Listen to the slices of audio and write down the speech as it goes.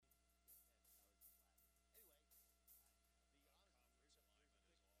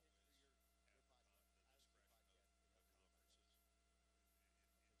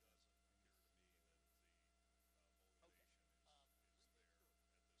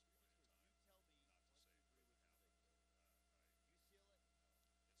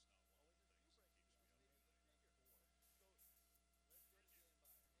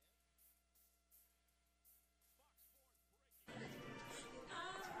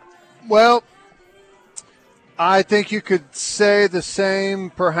Well, I think you could say the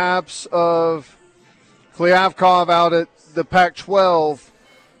same perhaps of Kliavkov out at the Pac-12.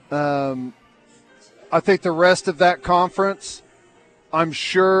 I think the rest of that conference, I'm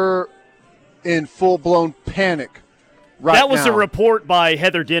sure, in full-blown panic right now. That was a report by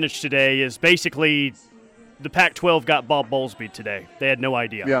Heather Dinich today, is basically the Pac-12 got Bob Bowlesby today. They had no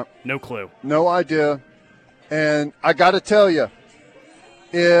idea. Yeah. No clue. No idea. And I got to tell you,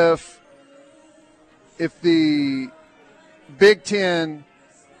 if the Big Ten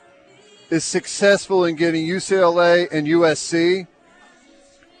is successful in getting UCLA and USC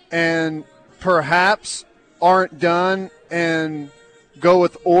and perhaps aren't done and go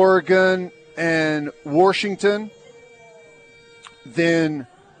with Oregon and Washington, then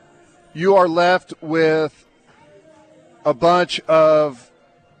you are left with a bunch of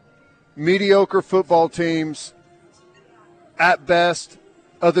mediocre football teams at best,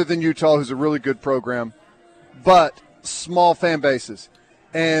 other than Utah, who's a really good program, but small fan bases.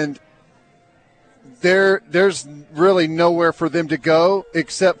 And there's really nowhere for them to go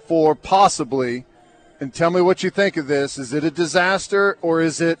except for possibly, and tell me what you think of this, is it a disaster or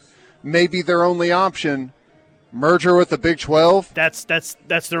is it maybe their only option, merger with the Big 12? That's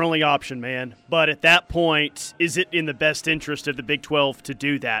their only option, man. But at that point, is it in the best interest of the Big 12 to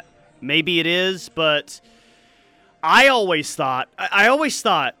do that? Maybe it is, but I think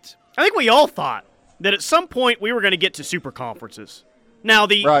we all thought that at some point we were going to get to super conferences. Now,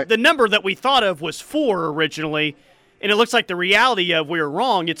 the number that we thought of was 4 originally, and it looks like the reality of we were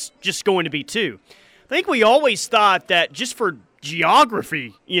wrong, it's just going to be 2. I think we always thought that just for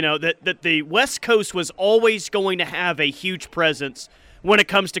geography, that the West Coast was always going to have a huge presence when it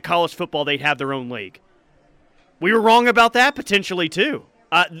comes to college football. They'd have their own league. We were wrong about that potentially too.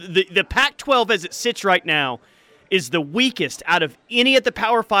 The Pac-12 as it sits right now is the weakest out of any of the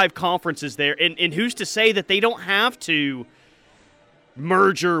Power 5 conferences there, and who's to say that they don't have to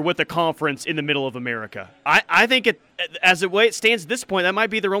merger with a conference in the middle of America? I think as the way it stands at this point, that might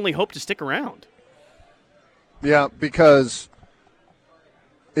be their only hope to stick around. Yeah, because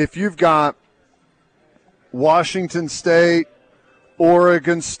if you've got Washington State,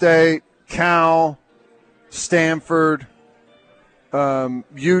 Oregon State, Cal, Stanford,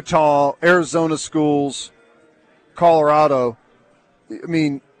 Utah, Arizona schools, Colorado, I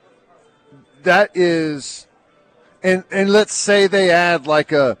mean, that is – and let's say they add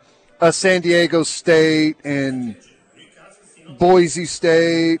like a San Diego State and Boise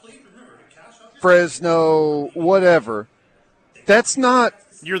State, Fresno, whatever. That's not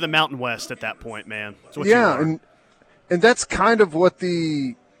 – You're the Mountain West at that point, man. Yeah, and that's kind of what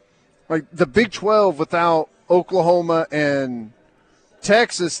the Big 12 without Oklahoma and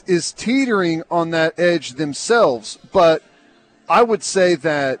Texas is teetering on that edge themselves. But I would say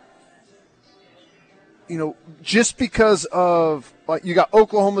that, just because of you got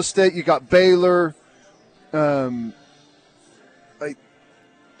Oklahoma State, you got Baylor. I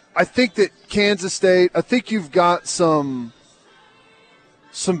think that Kansas State. I think you've got some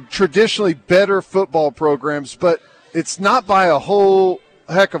traditionally better football programs, but it's not by a whole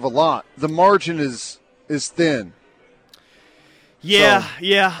heck of a lot. The margin is thin. Yeah, so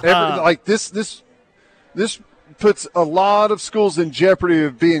yeah. This puts a lot of schools in jeopardy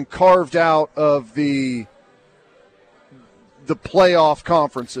of being carved out of the playoff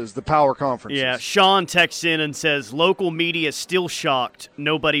conferences, the power conferences. Yeah, Sean texts in and says, local media still shocked.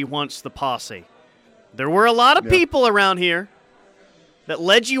 Nobody wants the posse. There were a lot of people around here that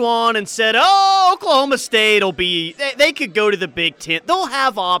led you on and said, Oklahoma State will be – they could go to the Big Ten. They'll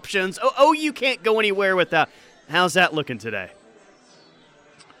have options. You can't go anywhere without – how's that looking today?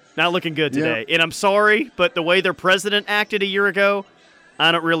 Not looking good today. Yeah. And I'm sorry, but the way their president acted a year ago,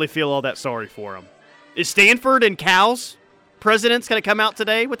 I don't really feel all that sorry for him. Is Stanford and Cal's president's going to come out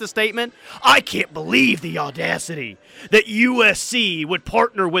today with a statement? I can't believe the audacity that USC would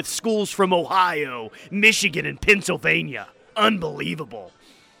partner with schools from Ohio, Michigan, and Pennsylvania. Unbelievable.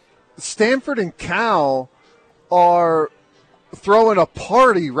 Stanford and Cal are throwing a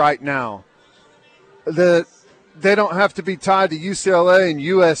party right now that they don't have to be tied to UCLA and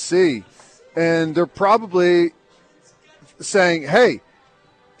USC. And they're probably saying, hey,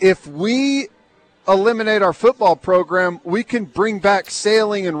 if we eliminate our football program, we can bring back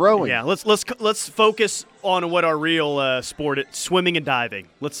sailing and rowing. Yeah, let's focus on what our real sport is, swimming and diving.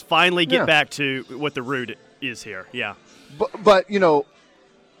 Let's finally get back to what the root is here. Yeah. But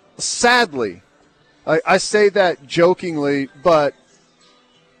sadly, I say that jokingly, but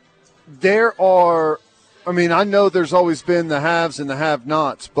there are – I know there's always been the haves and the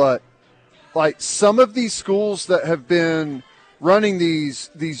have-nots, but, some of these schools that have been running these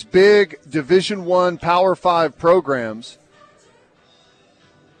big Division I Power 5 programs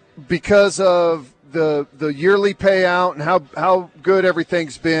because of the yearly payout and how good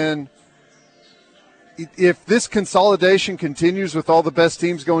everything's been. If this consolidation continues with all the best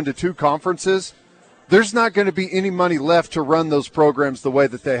teams going to 2 conferences, there's not going to be any money left to run those programs the way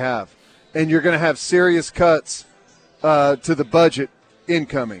that they have. And you're going to have serious cuts to the budget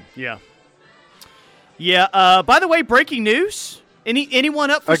incoming. Yeah. Yeah. By the way, breaking news.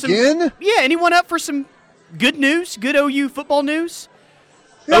 Anyone up for again? Anyone up for some good news? Good OU football news?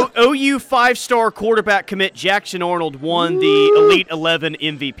 Yeah. OU 5-star quarterback commit Jackson Arnold won the Elite 11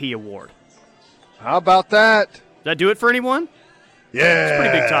 MVP award. How about that? Did that do it for anyone? Yeah. It's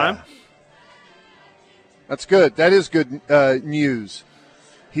pretty big time. That's good. That is good news.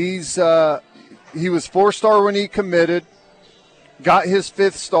 He was 4-star when he committed, got his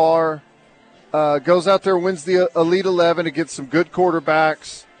 5th star, goes out there, wins the Elite 11 against some good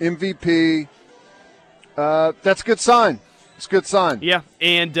quarterbacks, MVP. That's a good sign. It's a good sign. Yeah,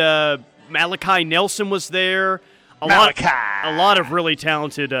 and Malachi Nelson was there. A lot of really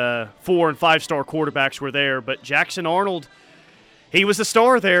talented 4- and 5-star quarterbacks were there, but Jackson Arnold, he was the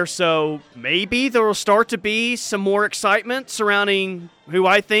star there, so maybe there will start to be some more excitement surrounding who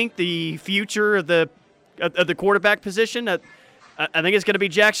I think the future of the quarterback position. I think it's going to be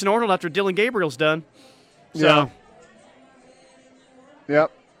Jackson Arnold after Dylan Gabriel's done. So. Yeah.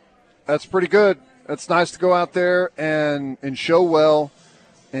 Yep. That's pretty good. That's nice to go out there and show well,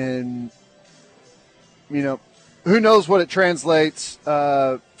 and, who knows what it translates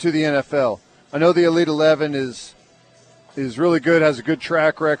to the NFL. I know the Elite 11 is really good, has a good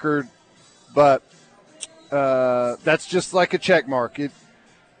track record, but that's just like a check mark.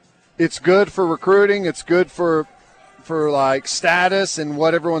 It's good for recruiting. It's good for like status and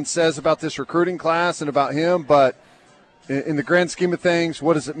what everyone says about this recruiting class and about him. But in the grand scheme of things,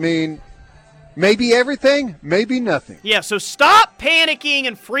 what does it mean? Maybe everything, maybe nothing. Yeah, so stop panicking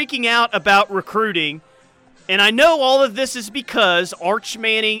and freaking out about recruiting. And I know all of this is because Arch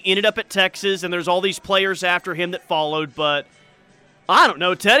Manning ended up at Texas, and there's all these players after him that followed. But I don't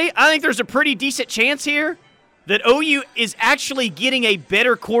know, Teddy. I think there's a pretty decent chance here that OU is actually getting a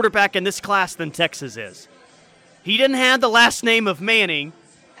better quarterback in this class than Texas is. He didn't have the last name of Manning,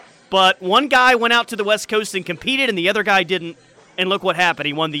 but one guy went out to the West Coast and competed, and the other guy didn't. And look what happened.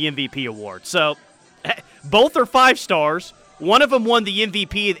 He won the MVP award. So both are 5 stars. One of them won the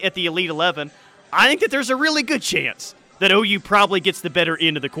MVP at the Elite 11. I think that there's a really good chance that OU probably gets the better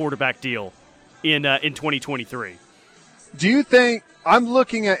end of the quarterback deal in 2023. Do you think – I'm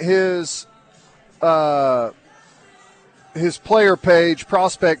looking at his player page,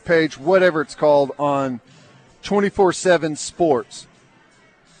 prospect page, whatever it's called, on 24/7 Sports.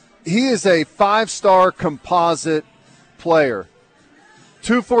 He is a 5-star composite player.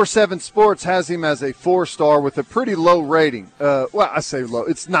 247 Sports has him as a 4-star with a pretty low rating. I say low.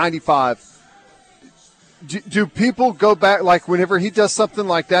 It's 95. Do people go back, like whenever he does something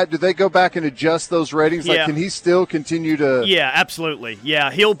like that, do they go back and adjust those ratings? Yeah. Like, can he still continue to? Yeah, absolutely.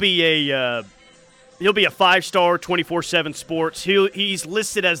 Yeah, he'll be a 5-star 24/7 Sports. He's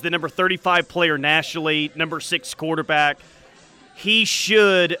listed as the number 35 player nationally, number 6 quarterback. He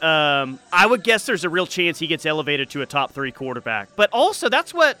should, I would guess there's a real chance he gets elevated to a top 3 quarterback. But also,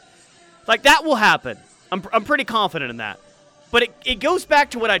 that will happen. I'm pretty confident in that. But it goes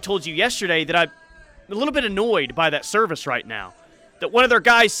back to what I told you yesterday, that I'm a little bit annoyed by that service right now. That one of their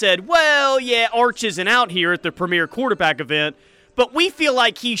guys said, well, yeah, Arch isn't out here at the premier quarterback event, but we feel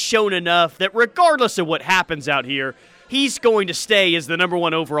like he's shown enough that regardless of what happens out here, he's going to stay as the number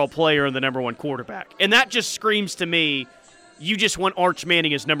 1 overall player and the number 1 quarterback. And that just screams to me, you just want Arch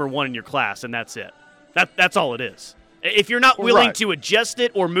Manning as number 1 in your class, and that's it. That's all it is. If you're not willing to adjust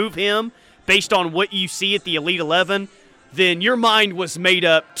it or move him based on what you see at the Elite 11, then your mind was made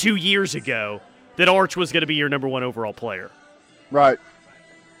up 2 years ago that Arch was going to be your number 1 overall player. Right.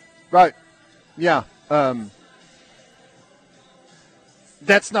 Yeah.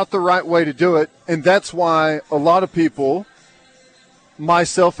 That's not the right way to do it, and that's why a lot of people,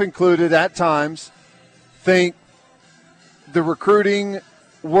 myself included at times, think the recruiting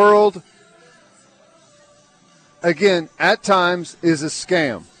world, again, at times is a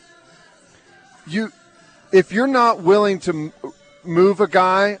scam. If you're not willing to move a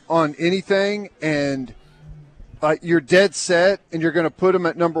guy on anything and you're dead set and you're going to put him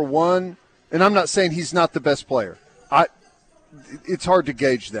at number 1, and I'm not saying he's not the best player. It's hard to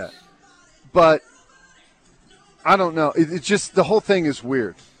gauge that. But I don't know. It's just the whole thing is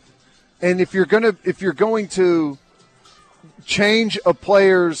weird. And if you're going to change a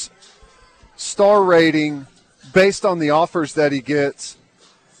player's star rating based on the offers that he gets,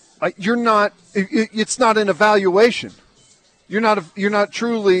 it's not an evaluation. You're not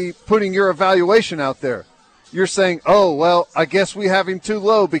truly putting your evaluation out there. You're saying, oh, well, I guess we have him too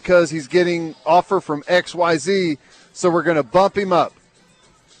low because he's getting offer from XYZ, so we're going to bump him up.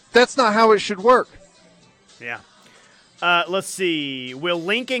 That's not how it should work. Yeah. Let's see. Will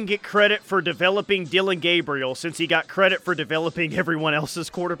Lincoln get credit for developing Dillon Gabriel since he got credit for developing everyone else's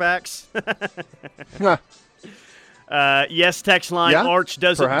quarterbacks? Yes, text line. Yeah, Arch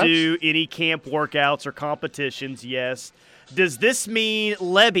doesn't perhaps. do any camp workouts or competitions. Yes. Does this mean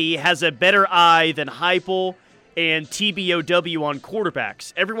Lebby has a better eye than Heupel and TBOW on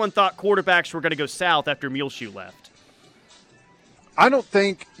quarterbacks? Everyone thought quarterbacks were going to go south after Muleshoe left. I don't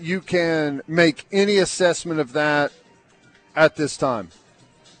think you can make any assessment of that at this time.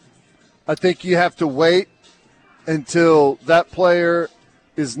 I think you have to wait until that player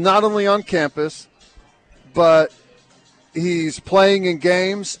is not only on campus, but he's playing in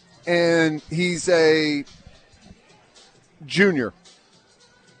games and he's a junior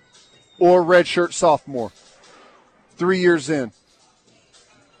or redshirt sophomore, 3 years in.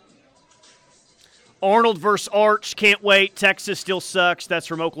 Arnold versus Arch, can't wait. Texas still sucks. That's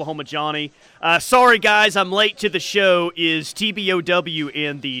from Oklahoma Johnny. Sorry, guys, I'm late to the show. Is TBOW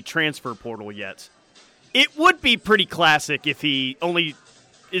in the transfer portal yet? It would be pretty classic if he only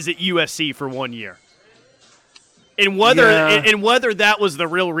is at USC for 1 year. And whether that was the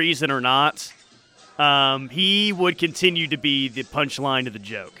real reason or not, he would continue to be the punchline of the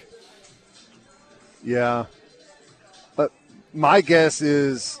joke. Yeah. But my guess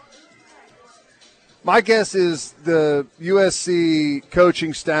is the USC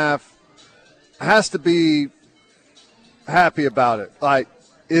coaching staff has to be happy about it. Like,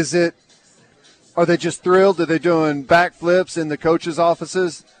 are they just thrilled? Are they doing backflips in the coaches'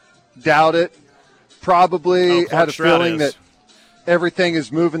 offices? Doubt it. Probably had a feeling that everything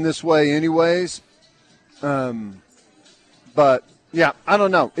is moving this way anyways. But yeah, I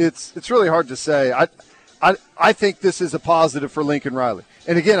don't know. It's really hard to say. I think this is a positive for Lincoln Riley.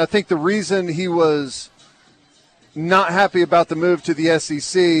 And again, I think the reason he was not happy about the move to the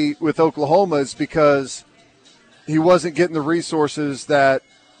SEC with Oklahoma is because he wasn't getting the resources that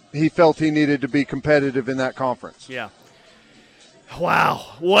he felt he needed to be competitive in that conference. Yeah.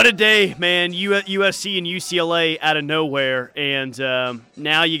 Wow, what a day, man. USC and UCLA out of nowhere, and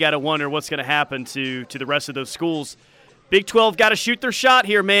now you got to wonder what's going to happen to the rest of those schools. Big 12 got to shoot their shot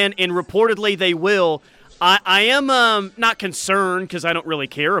here, man, and reportedly they will. I am not concerned because I don't really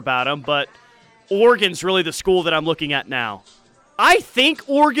care about them, but Oregon's really the school that I'm looking at now. I think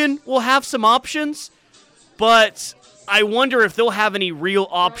Oregon will have some options, but I wonder if they'll have any real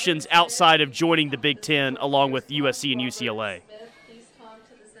options outside of joining the Big Ten along with USC and UCLA.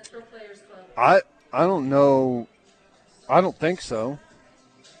 I don't know. I don't think so.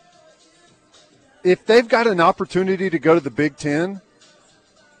 If they've got an opportunity to go to the Big Ten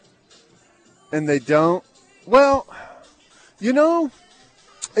and they don't, well,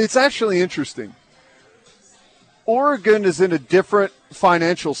 it's actually interesting. Oregon is in a different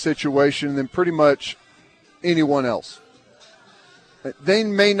financial situation than pretty much anyone else. They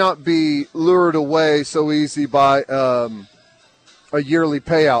may not be lured away so easy by a yearly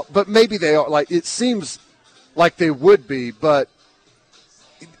payout, but maybe they are. Like, it seems like they would be, but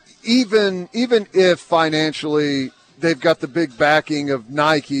even if financially they've got the big backing of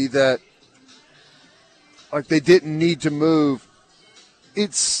Nike that, like, they didn't need to move,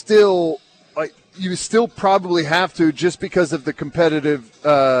 it's still like you still probably have to, just because of the competitive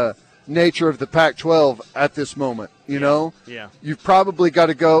nature of the Pac-12 at this moment. You know, you've probably got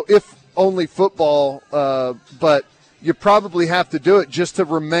to go, if only football, but you probably have to do it just to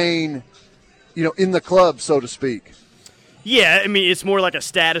remain, in the club, so to speak. Yeah, I mean, it's more like a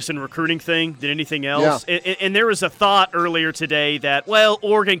status and recruiting thing than anything else. Yeah. And there was a thought earlier today that, well,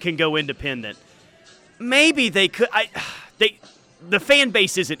 Oregon can go independent. Maybe they could. The fan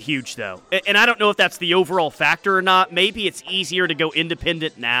base isn't huge, though. And I don't know if that's the overall factor or not. Maybe it's easier to go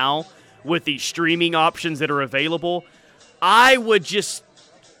independent now with the streaming options that are available. I would just,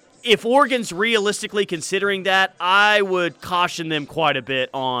 if Oregon's realistically considering that, I would caution them quite a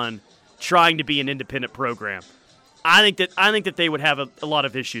bit on trying to be an independent program. I think that they would have a lot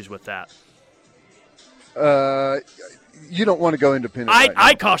of issues with that. You don't want to go independent.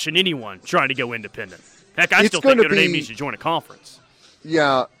 I caution anyone trying to go independent. Heck, I still think Notre Dame needs to join a conference.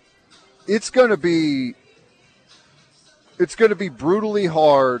 Yeah, it's going to be brutally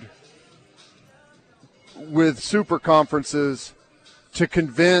hard with super conferences to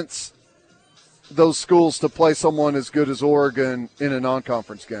convince those schools to play someone as good as Oregon in a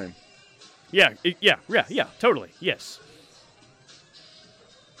non-conference game. Yeah, totally. Yes.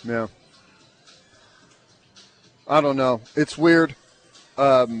 Yeah. I don't know. It's weird.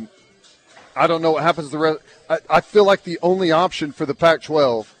 I don't know what happens the rest. I feel like the only option for the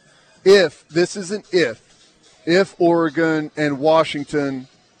Pac-12, if Oregon and Washington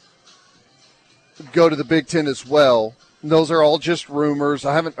go to the Big Ten as well, those are all just rumors.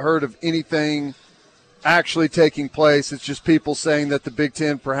 I haven't heard of anything actually taking place. It's just people saying that the Big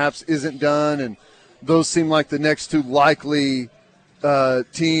Ten perhaps isn't done, and those seem like the next two likely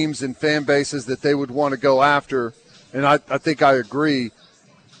teams and fan bases that they would want to go after. And I think I agree.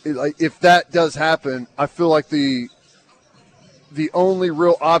 If that does happen, I feel like the only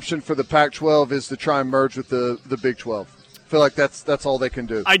real option for the Pac-12 is to try and merge with the Big 12. I feel like that's all they can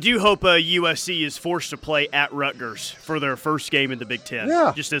do. I do hope USC is forced to play at Rutgers for their first game in the Big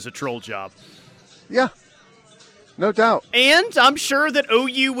Ten, just as a troll job. Yeah, no doubt. And I'm sure that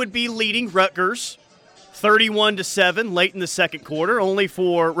OU would be leading Rutgers 31-7 late in the second quarter, only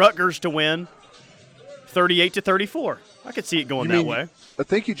for Rutgers to win 38-34. I could see it going that way. I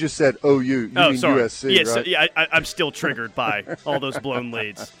think you just said OU. You mean USC, yes, right? Yeah, I'm still triggered by all those blown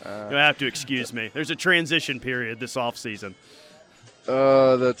leads. You have to excuse me. There's a transition period this offseason.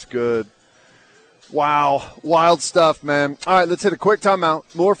 That's good. Wow. Wild stuff, man. All right, let's hit a quick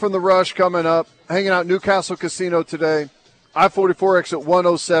timeout. More from The Rush coming up. Hanging out Newcastle Casino today. I-44 exit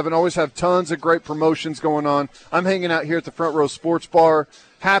 107. Always have tons of great promotions going on. I'm hanging out here at the Front Row Sports Bar.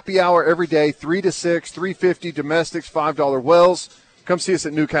 Happy hour every day, 3 to 6, $3.50 domestics, $5 wells. Come see us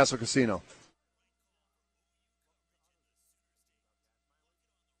at Newcastle Casino.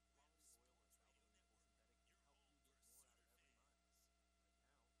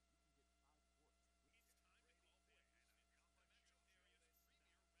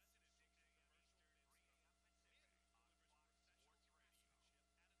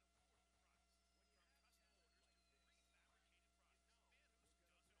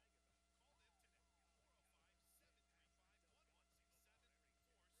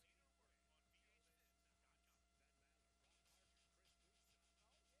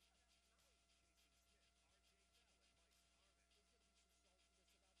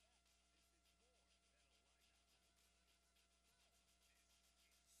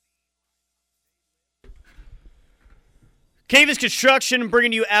 Cavens Construction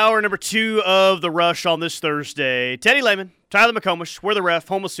bringing you hour number 2 of The Rush on this Thursday. Teddy Lehman, Tyler McComish, we're the ref,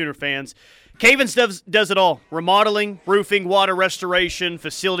 homeless Sooner fans. Cavens does it all. Remodeling, roofing, water restoration,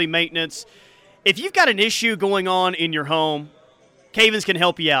 facility maintenance. If you've got an issue going on in your home, Cavens can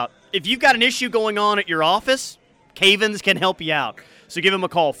help you out. If you've got an issue going on at your office, Cavens can help you out. So give them a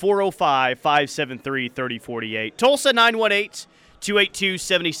call, 405-573-3048. Tulsa,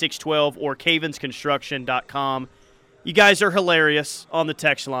 918-282-7612 or cavensconstruction.com. You guys are hilarious on the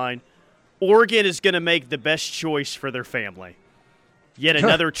text line. Oregon is going to make the best choice for their family. Yet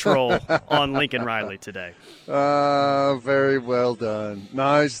another troll on Lincoln Riley today. Very well done.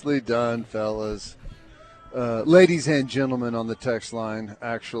 Nicely done, fellas. Ladies and gentlemen on the text line,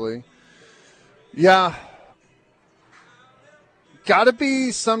 actually. Yeah. Got to be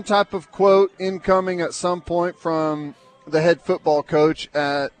some type of quote incoming at some point from the head football coach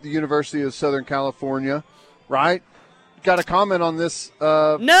at the University of Southern California, right? Got to comment on this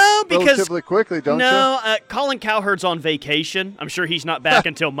no, because relatively quickly, don't you? No, Colin Cowherd's on vacation. I'm sure he's not back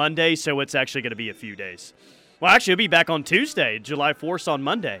until Monday, so it's actually going to be a few days. Well, actually, he'll be back on Tuesday, July 4th on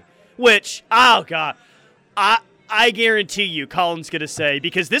Monday, which, oh, God, I guarantee you Colin's going to say,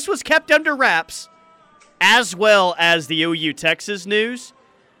 because this was kept under wraps, as well as the OU Texas news,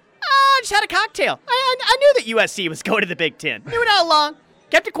 I just had a cocktail. I knew that USC was going to the Big Ten. Knew it all along.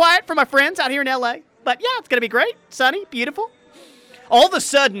 Kept it quiet for my friends out here in L.A., but, yeah, it's going to be great, sunny, beautiful. All of a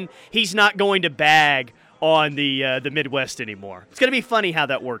sudden, he's not going to bag on the Midwest anymore. It's going to be funny how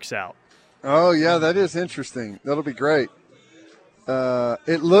that works out. Oh, yeah, that is interesting. That'll be great.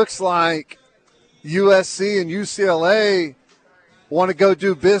 It looks like USC and UCLA want to go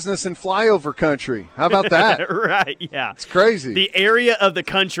do business in flyover country. How about that? Right, yeah. It's crazy. The area of the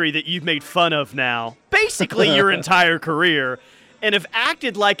country that you've made fun of now, basically your entire career, and have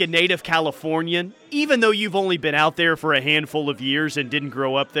acted like a native Californian, even though you've only been out there for a handful of years and didn't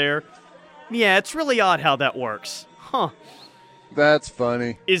grow up there. Yeah, it's really odd how that works. Huh. That's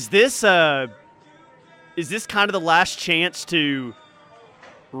funny. Is this kind of the last chance to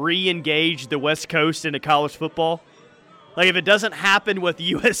re-engage the West Coast into college football? Like, if it doesn't happen with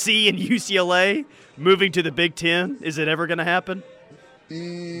USC and UCLA moving to the Big Ten, is it ever going to happen?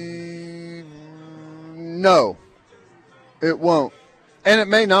 No. It won't. And it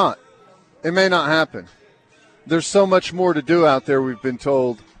may not. It may not happen. There's so much more to do out there, we've been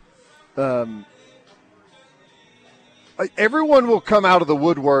told. everyone will come out of the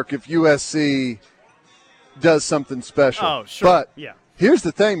woodwork if USC does something special. Oh, sure. But yeah. Here's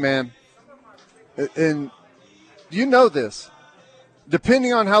the thing, man, and you know this.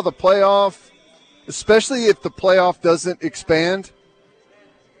 Depending on how the playoff, especially if the playoff doesn't expand,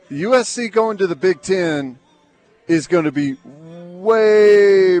 USC going to the Big Ten is going to be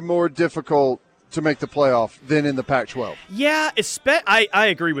way more difficult to make the playoff than in the Pac-12. Yeah, I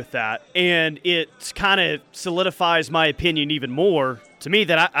agree with that, and it kind of solidifies my opinion even more to me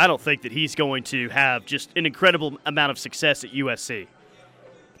that I don't think that he's going to have just an incredible amount of success at USC.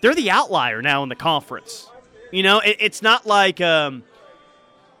 They're the outlier now in the conference. You know, it's not like USC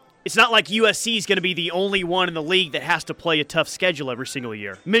is going to be the only one in the league that has to play a tough schedule every single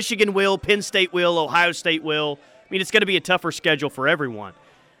year. Michigan will, Penn State will, Ohio State will. I mean, it's going to be a tougher schedule for everyone.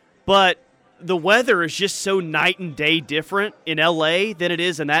 But the weather is just so night and day different in LA than it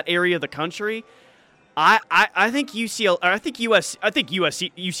is in that area of the country. I think UCLA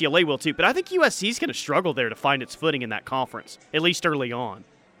will too, but I think USC is going to struggle there to find its footing in that conference, at least early on.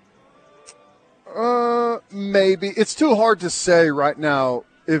 Maybe. It's too hard to say right now.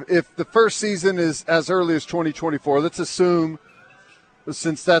 If the first season is as early as 2024, let's assume,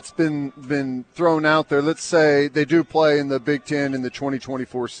 since that's been thrown out there, let's say they do play in the Big Ten in the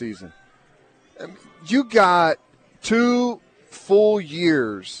 2024 season. You got 2 full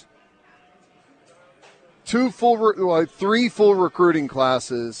years, 3 full recruiting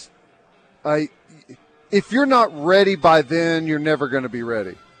classes. If you're not ready by then, you're never going to be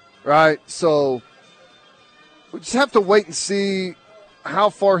ready, right? So we just have to wait and see how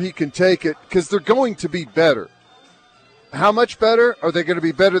far he can take it, because they're going to be better. How much better? Are they going to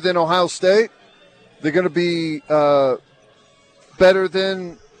be better than Ohio State? They're going to be better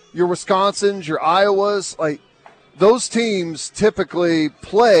than your Wisconsins, your Iowas. Like, those teams typically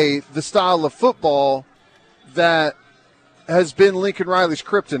play the style of football that has been Lincoln Riley's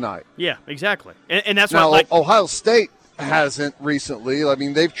kryptonite. Yeah, exactly. And that's now, why Ohio State hasn't recently. I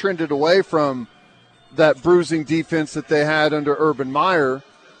mean, they've trended away from that bruising defense that they had under Urban Meyer,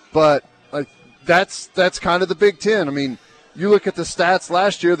 but that's kind of the Big Ten. I mean, you look at the stats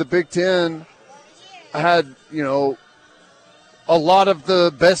last year, the Big Ten had, a lot of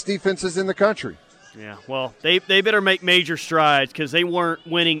the best defenses in the country. Yeah, well, they better make major strides, because they weren't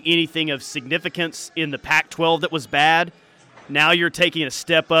winning anything of significance in the Pac-12 that was bad. Now you're taking a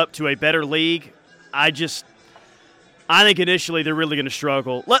step up to a better league. I think initially they're really going to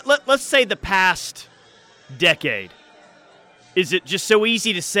struggle. Let's say the past decade. Is it just so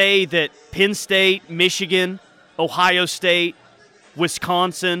easy to say that Penn State, Michigan, Ohio State,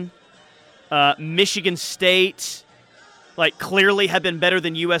 Wisconsin, Michigan State, clearly have been better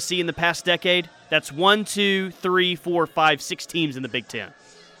than USC in the past decade? That's 1, 2, 3, 4, 5, 6 teams in the Big Ten.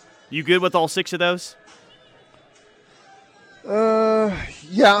 You good with all 6 of those?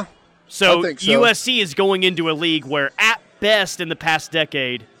 Yeah. So I think so. USC is going into a league where, at best in the past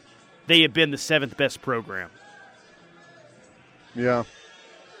decade, they have been the 7th best program. Yeah.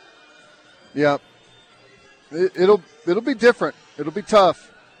 Yeah. It'll be different. It'll be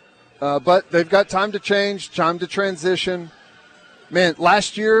tough. But they've got time to change, time to transition. Man,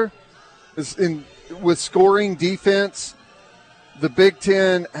 last year, with scoring defense, the Big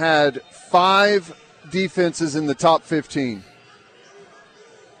Ten had 5 defenses in the top 15.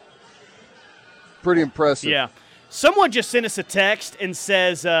 Pretty impressive. Yeah. Someone just sent us a text and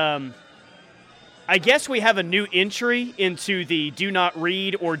says, I guess we have a new entry into the do not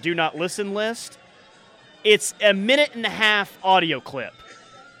read or do not listen list. It's a 1.5-minute audio clip,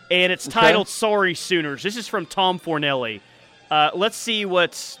 and it's titled Sorry Sooners. This is from Tom Fornelli. Let's see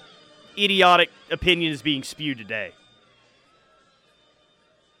what idiotic opinion is being spewed today.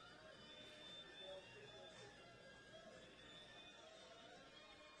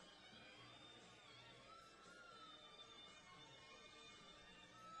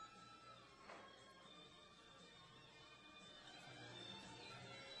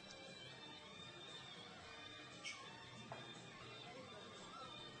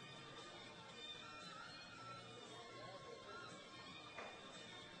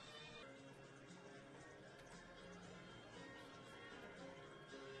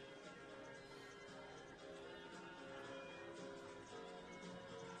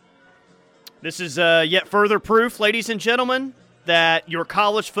 This is yet further proof, ladies and gentlemen, that your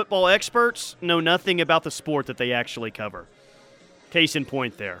college football experts know nothing about the sport that they actually cover. Case in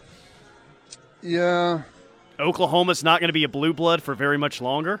point there. Yeah. Oklahoma's not going to be a blue blood for very much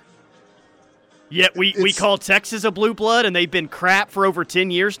longer. Yet we call Texas a blue blood, and they've been crap for over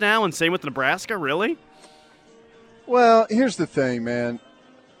 10 years now, and same with Nebraska, really? Well, here's the thing, man.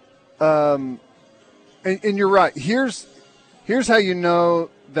 and you're right. Here's how you know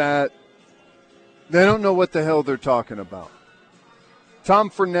that they don't know what the hell they're talking about. Tom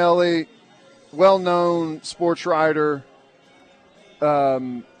Fornelli, well-known sports writer,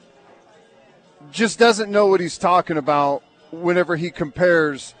 just doesn't know what he's talking about whenever he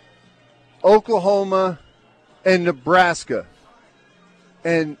compares Oklahoma and Nebraska.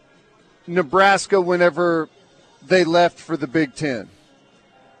 And Nebraska whenever they left for the Big Ten.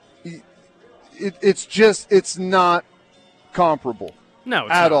 It's not comparable. No,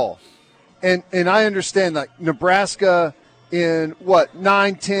 it's at not. all. And I understand that Nebraska in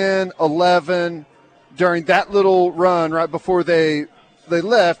 9, 10, 11, during that little run right before they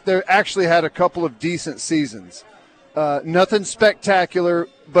left, they actually had a couple of decent seasons. Nothing spectacular,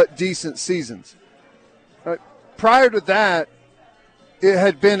 but decent seasons. Prior to that, it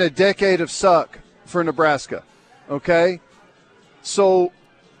had been a decade of suck for Nebraska. Okay? So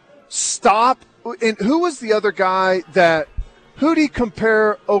stop. And who was the other guy that – who did he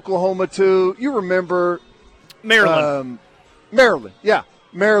compare Oklahoma to? You remember – Maryland. Maryland, yeah.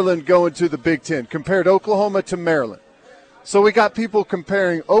 Maryland going to the Big Ten. Compared Oklahoma to Maryland. So we got people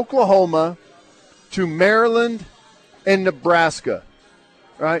comparing Oklahoma to Maryland and Nebraska,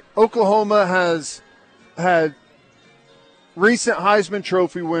 right? Oklahoma has had recent Heisman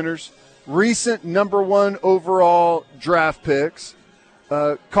Trophy winners, recent number 1 overall draft picks,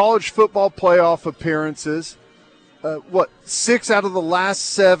 college football playoff appearances, 6 out of the last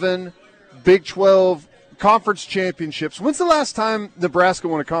 7 Big 12 conference championships. When's the last time Nebraska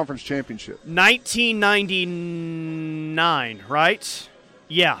won a conference championship? 1999, right?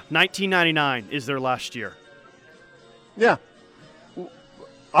 Yeah, 1999 is their last year. Yeah.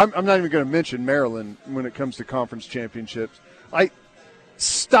 I'm not even going to mention Maryland when it comes to conference championships.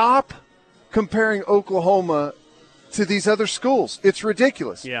 Stop comparing Oklahoma to these other schools. It's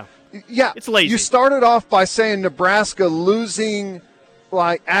ridiculous. Yeah. Yeah. It's lazy. You started off by saying Nebraska losing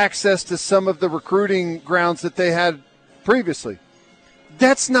access to some of the recruiting grounds that they had previously.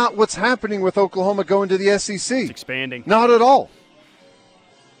 That's not what's happening with Oklahoma going to the SEC. It's expanding. Not at all.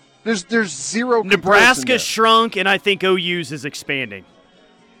 There's zero. Nebraska shrunk, and I think OU's is expanding.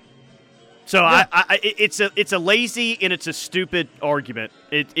 So yeah. It's a lazy and it's a stupid argument.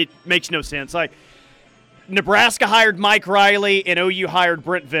 It makes no sense. Nebraska hired Mike Riley and OU hired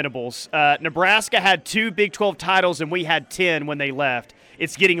Brent Venables. Nebraska had 2 Big 12 titles and we had 10 when they left.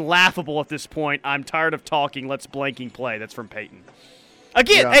 It's getting laughable at this point. I'm tired of talking. Let's blanking play. That's from Peyton.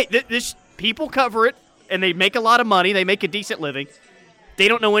 Again, yeah. Hey, this people cover it and they make a lot of money. They make a decent living. They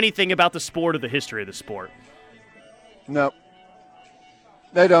don't know anything about the sport or the history of the sport. No,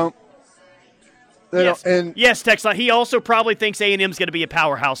 they don't. Yes, and yes, Texline. He also probably thinks A&M's going to be a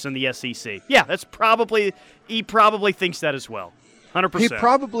powerhouse in the SEC. Yeah, he probably thinks that as well. 100%. He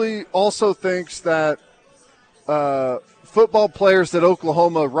probably also thinks that football players at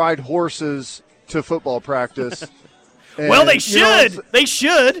Oklahoma ride horses to football practice. Well, they should. They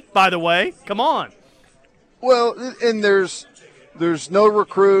should, by the way. Come on. Well, and there's no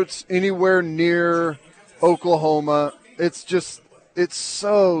recruits anywhere near Oklahoma. It's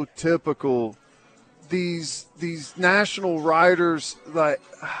so typical. These national riders,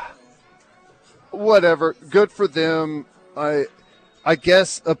 whatever, good for them. I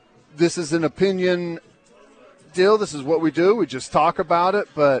guess this is an opinion deal. This is what we do. We just talk about it.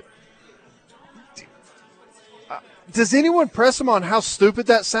 But does anyone press him on how stupid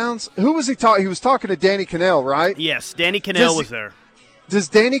that sounds? Who was he talking? He was talking to Danny Cannell, right? Yes, Danny Cannell was there. Does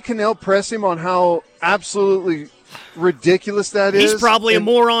Danny Cannell press him on how absolutely ridiculous that is? He's probably a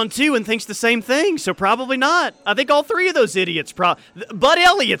moron too and thinks the same thing, so probably not. I think all 3 of those idiots Bud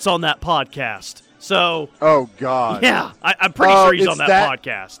Elliott's on that podcast. So oh god. Yeah, I'm pretty sure he's on that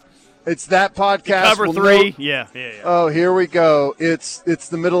podcast. It's that podcast. Cover 3. Yeah. Oh, here we go. It's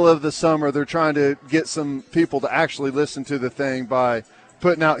the middle of the summer. They're trying to get some people to actually listen to the thing by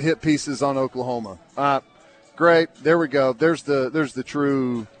putting out hit pieces on Oklahoma. Great. There we go. There's the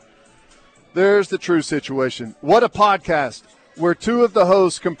true situation. What a podcast where 2 of the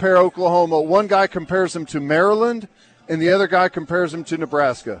hosts compare Oklahoma. One guy compares them to Maryland, and the other guy compares them to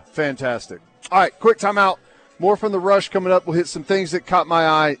Nebraska. Fantastic. All right, quick timeout. More from The Rush coming up. We'll hit some things that caught my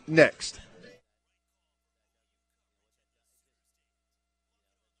eye next.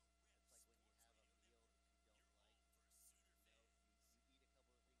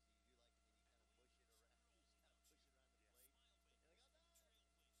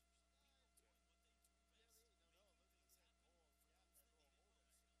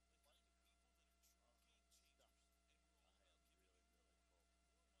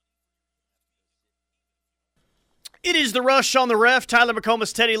 It is The Rush on the Ref. Tyler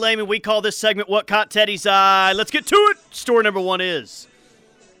McComas, Teddy Lehman. We call this segment What Caught Teddy's Eye. Let's get to it. Story number one is.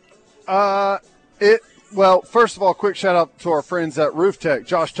 Well, first of all, quick shout out to our friends at Roof Tech.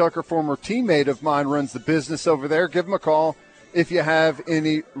 Josh Tucker, former teammate of mine, runs the business over there. Give him a call if you have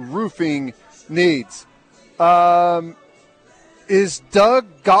any roofing needs. Is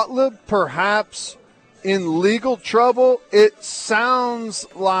Doug Gottlieb perhaps in legal trouble? It sounds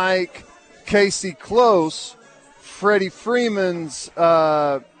like Casey Close, Freddie Freeman's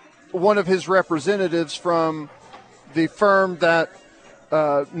one of his representatives from the firm that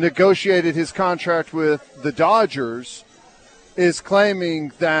negotiated his contract with the Dodgers, is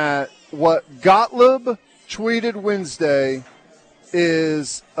claiming that what Gottlieb tweeted Wednesday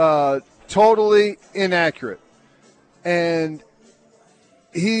is totally inaccurate. And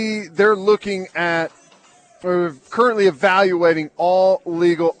they're looking at, or currently evaluating all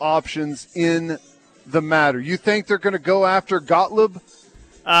legal options in the matter. You think they're going to go after Gottlieb?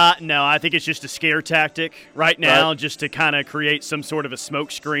 No, I think it's just a scare tactic right now, just to kind of create some sort of a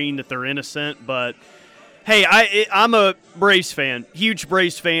smoke screen that they're innocent. But hey, I'm a Braves fan, huge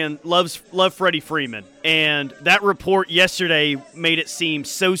Braves fan, love Freddie Freeman, and that report yesterday made it seem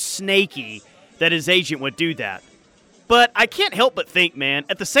so snaky that his agent would do that. But I can't help but think, man,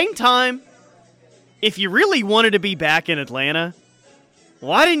 at the same time, if you really wanted to be back in Atlanta,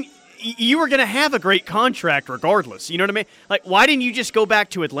 why didn't you were going to have a great contract regardless. You know what I mean? Like, why didn't you just go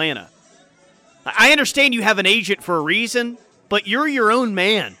back to Atlanta? I understand you have an agent for a reason, but you're your own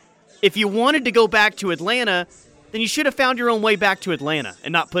man. If you wanted to go back to Atlanta, then you should have found your own way back to Atlanta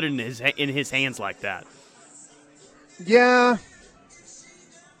and not put it in his hands like that. Yeah,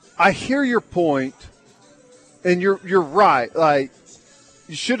 I hear your point, and you're right. Like,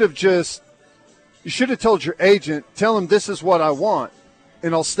 you should have told your agent, tell him this is what I want,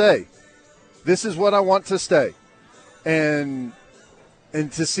 and I'll stay. This is what I want to stay, and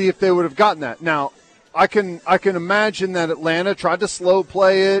to see if they would have gotten that. Now, I can imagine that Atlanta tried to slow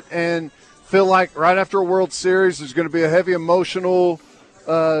play it and feel like right after a World Series there's going to be a heavy emotional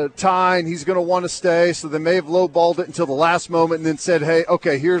tie, and he's going to want to stay. So they may have lowballed it until the last moment, and then said, "Hey,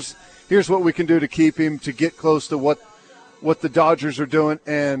 okay, here's what we can do to keep him to get close to what the Dodgers are doing."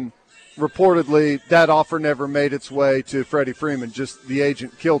 And reportedly, that offer never made its way to Freddie Freeman. Just the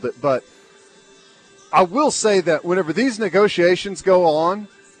agent killed it. But I will say that whenever these negotiations go on,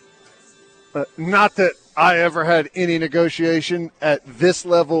 not that I ever had any negotiation at this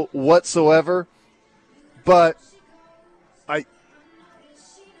level whatsoever, but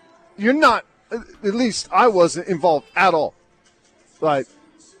you're not, at least I wasn't involved at all. Like,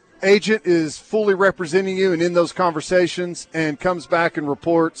 agent is fully representing you and in those conversations and comes back and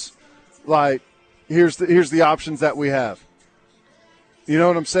reports, like, here's the options that we have. You know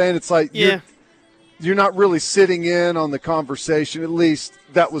what I'm saying? It's like, yeah. You're not really sitting in on the conversation. At least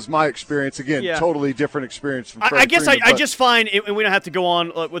that was my experience. Again, totally different experience from Freddie I guess Freeman, I just find, and we don't have to go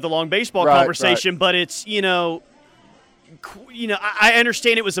on with a long baseball conversation, but it's, I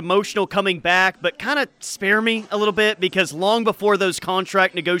understand it was emotional coming back, but kind of spare me a little bit, because long before those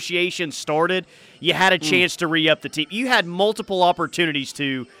contract negotiations started, you had a chance to re-up the team. You had multiple opportunities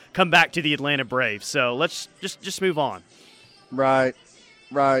to come back to the Atlanta Braves. So let's just move on. Right.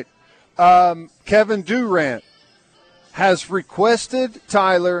 Kevin Durant has requested,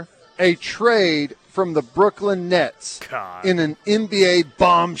 Tyler, a trade from the Brooklyn Nets in an NBA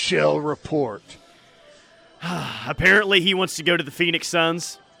bombshell report. Apparently he wants to go to the Phoenix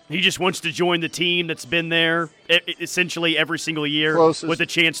Suns. He just wants to join the team that's been there essentially every single year with a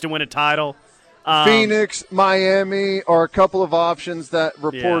chance to win a title. Phoenix, Miami are a couple of options that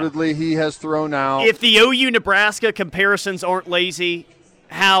reportedly he has thrown out. If the OU-Nebraska comparisons aren't lazy,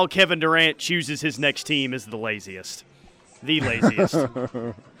 how Kevin Durant chooses his next team is the laziest. The laziest.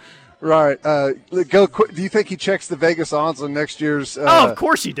 Right. Do you think he checks the Vegas odds on next year's of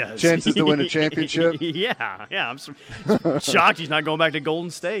course he does. chances to win a championship? Yeah. I'm shocked he's not going back to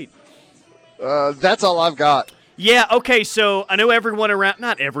Golden State. That's all I've got. Yeah, okay, so I know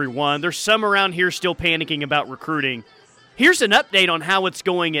not everyone, there's some around here still panicking about recruiting. Here's an update on how it's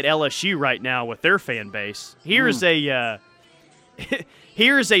going at LSU right now with their fan base. Here's a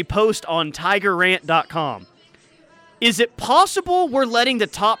post on TigerRant.com. Is it possible we're letting the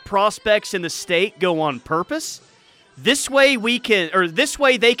top prospects in the state go on purpose? This way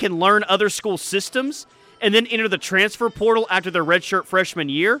they can learn other school systems and then enter the transfer portal after their redshirt freshman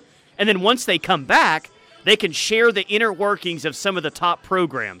year, and then once they come back, they can share the inner workings of some of the top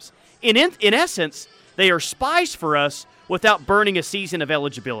programs. In essence, they are spies for us without burning a season of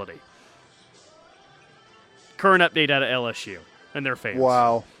eligibility. Current update out of LSU and their fans.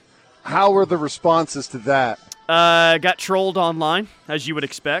 Wow. How were the responses to that? Got trolled online, as you would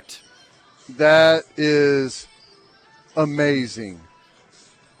expect. That is amazing.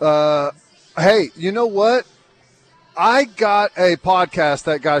 Hey, you know what? I got a podcast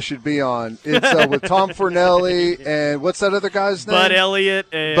that guy should be on. It's with Tom Fornelli and what's that other guy's name? Bud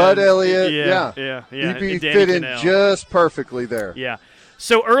Elliott. Bud Elliott, yeah. He'd be fitting just perfectly there. Yeah.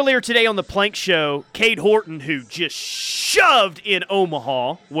 So earlier today on the Plank Show, Cade Horton, who just shoved in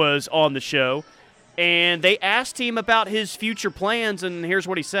Omaha, was on the show. And they asked him about his future plans, and here's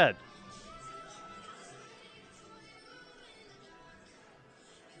what he said.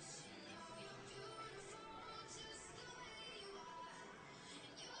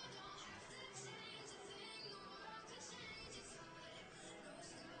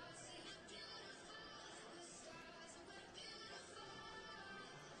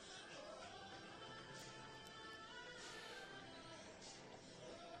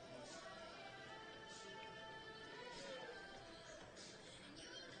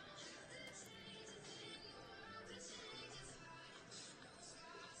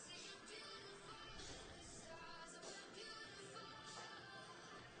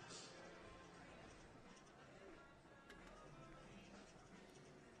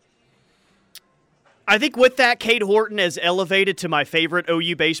 I think with that, Cade Horton has elevated to my favorite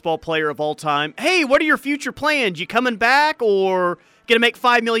OU baseball player of all time. Hey, what are your future plans? You coming back or going to make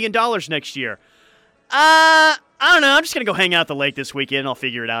 $5 million next year? I don't know. I'm just going to go hang out at the lake this weekend. I'll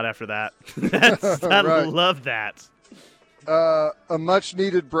figure it out after that. I right. love that. A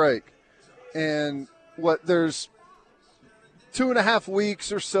much-needed break. And there's 2.5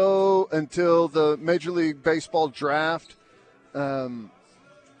 weeks or so until the Major League Baseball draft.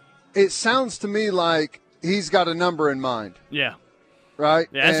 It sounds to me like he's got a number in mind. Yeah. Right?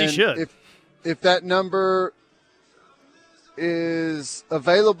 Yeah, as he should. If that number is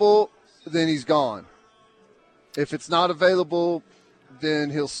available, then he's gone. If it's not available, then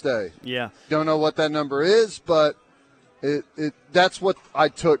he'll stay. Yeah. Don't know what that number is, but that's what I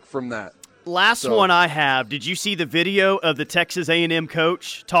took from that. Last one I have. Did you see the video of the Texas A&M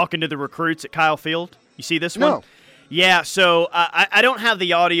coach talking to the recruits at Kyle Field? You see this one? No. Yeah, so I don't have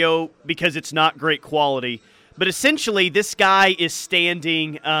the audio because it's not great quality. But essentially, this guy is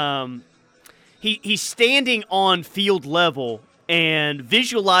standing he's standing on field level, and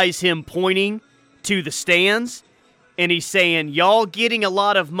visualize him pointing to the stands, and he's saying, y'all getting a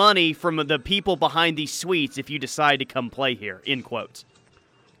lot of money from the people behind these suites if you decide to come play here, end quotes.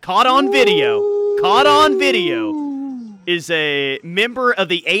 Caught on video is a member of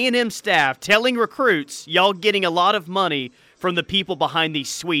the A&M staff telling recruits, y'all getting a lot of money from the people behind these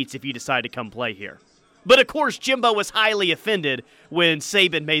suites if you decide to come play here. But, of course, Jimbo was highly offended when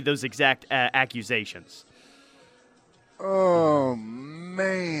Saban made those exact accusations. Oh,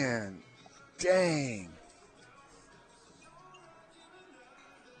 man. Dang.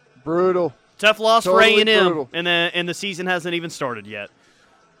 Brutal. Tough loss Totally for A&M, brutal. and the season hasn't even started yet.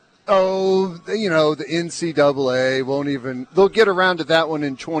 Oh, the NCAA won't even – they'll get around to that one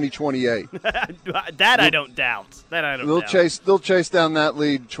in 2028. I don't doubt. They'll chase down that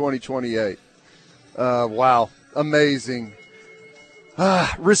lead in 2028. Wow. Amazing.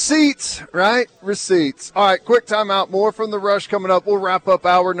 Receipts, right? Receipts. All right, quick timeout. More from The Rush coming up. We'll wrap up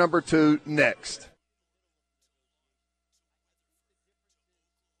hour number 2 next.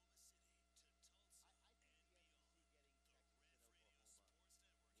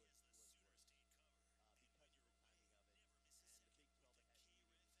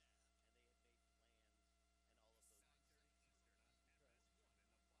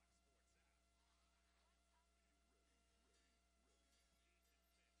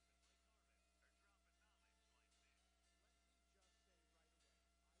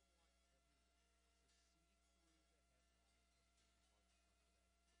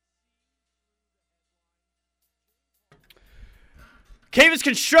 Cavis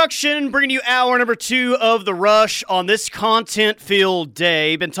Construction bringing you hour number 2 of The Rush on this content-filled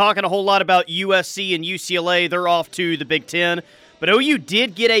day. Been talking a whole lot about USC and UCLA. They're off to the Big Ten. But OU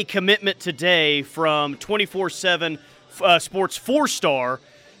did get a commitment today from 24/7 Sports 4-star.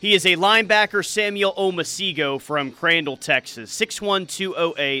 He is a linebacker, Samuel Omasigo from Crandall, Texas. 6'1",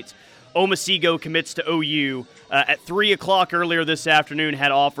 208. Omasigo commits to OU at 3 o'clock earlier this afternoon.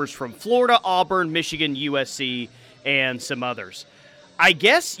 Had offers from Florida, Auburn, Michigan, USC, and some others. I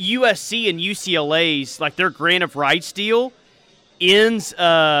guess USC and UCLA's, like their grant of rights deal, ends,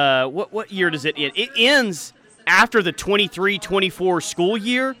 what year does it end? It ends after the 23-24 school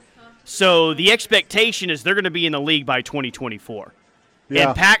year, so the expectation is they're going to be in the league by 2024. Yeah.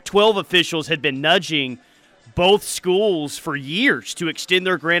 And Pac-12 officials had been nudging both schools for years to extend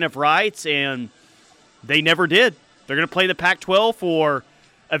their grant of rights, and they never did. They're going to play the Pac-12 for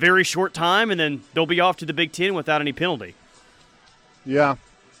a very short time, and then they'll be off to the Big Ten without any penalty. Yeah.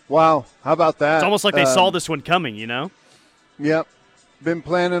 Wow. How about that? It's almost like they saw this one coming, you know? Yep. Been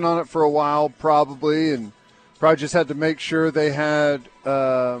planning on it for a while, probably, and probably just had to make sure they had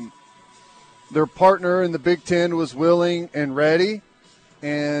their partner in the Big Ten was willing and ready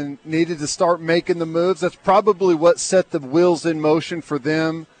and needed to start making the moves. That's probably what set the wheels in motion for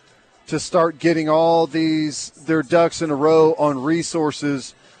them to start getting all their ducks in a row on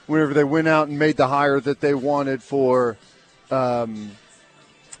resources whenever they went out and made the hire that they wanted for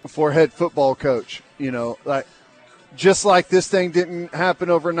head football coach. You know, like just like this thing didn't happen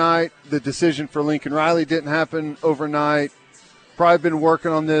overnight, the decision for Lincoln Riley didn't happen overnight. Probably been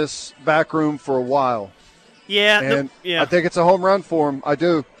working on this back room for a while. Yeah. And I think it's a home run for him. I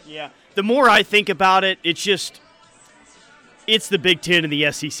do. Yeah. The more I think about it, it's the Big Ten and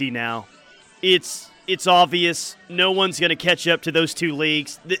the SEC now. It's obvious. No one's going to catch up to those two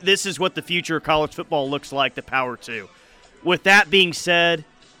leagues. This is what the future of college football looks like, the Power 2. With that being said,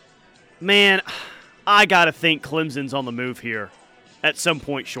 man, I got to think Clemson's on the move here at some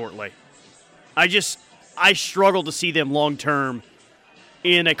point shortly. I struggle to see them long-term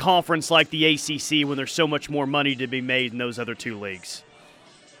in a conference like the ACC when there's so much more money to be made in those other two leagues.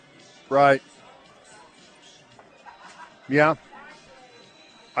 Right. Yeah.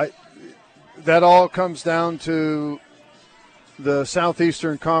 That all comes down to the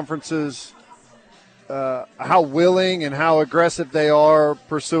Southeastern Conference's how willing and how aggressive they are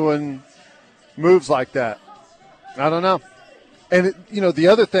pursuing moves like that. I don't know. And, the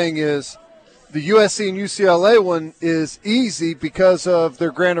other thing is the USC and UCLA one is easy because of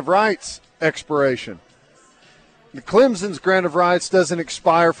their grant of rights expiration. The Clemson's grant of rights doesn't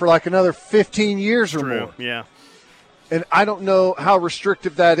expire for like another 15 years or more. Yeah. And I don't know how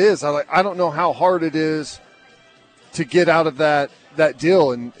restrictive that is. I don't know how hard it is to get out of that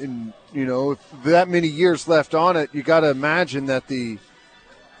deal. And if that many years left on it, you got to imagine that the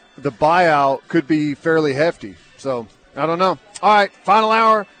buyout could be fairly hefty. So I don't know. All right, final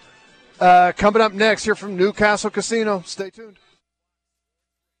hour coming up next here from Newcastle Casino. Stay tuned.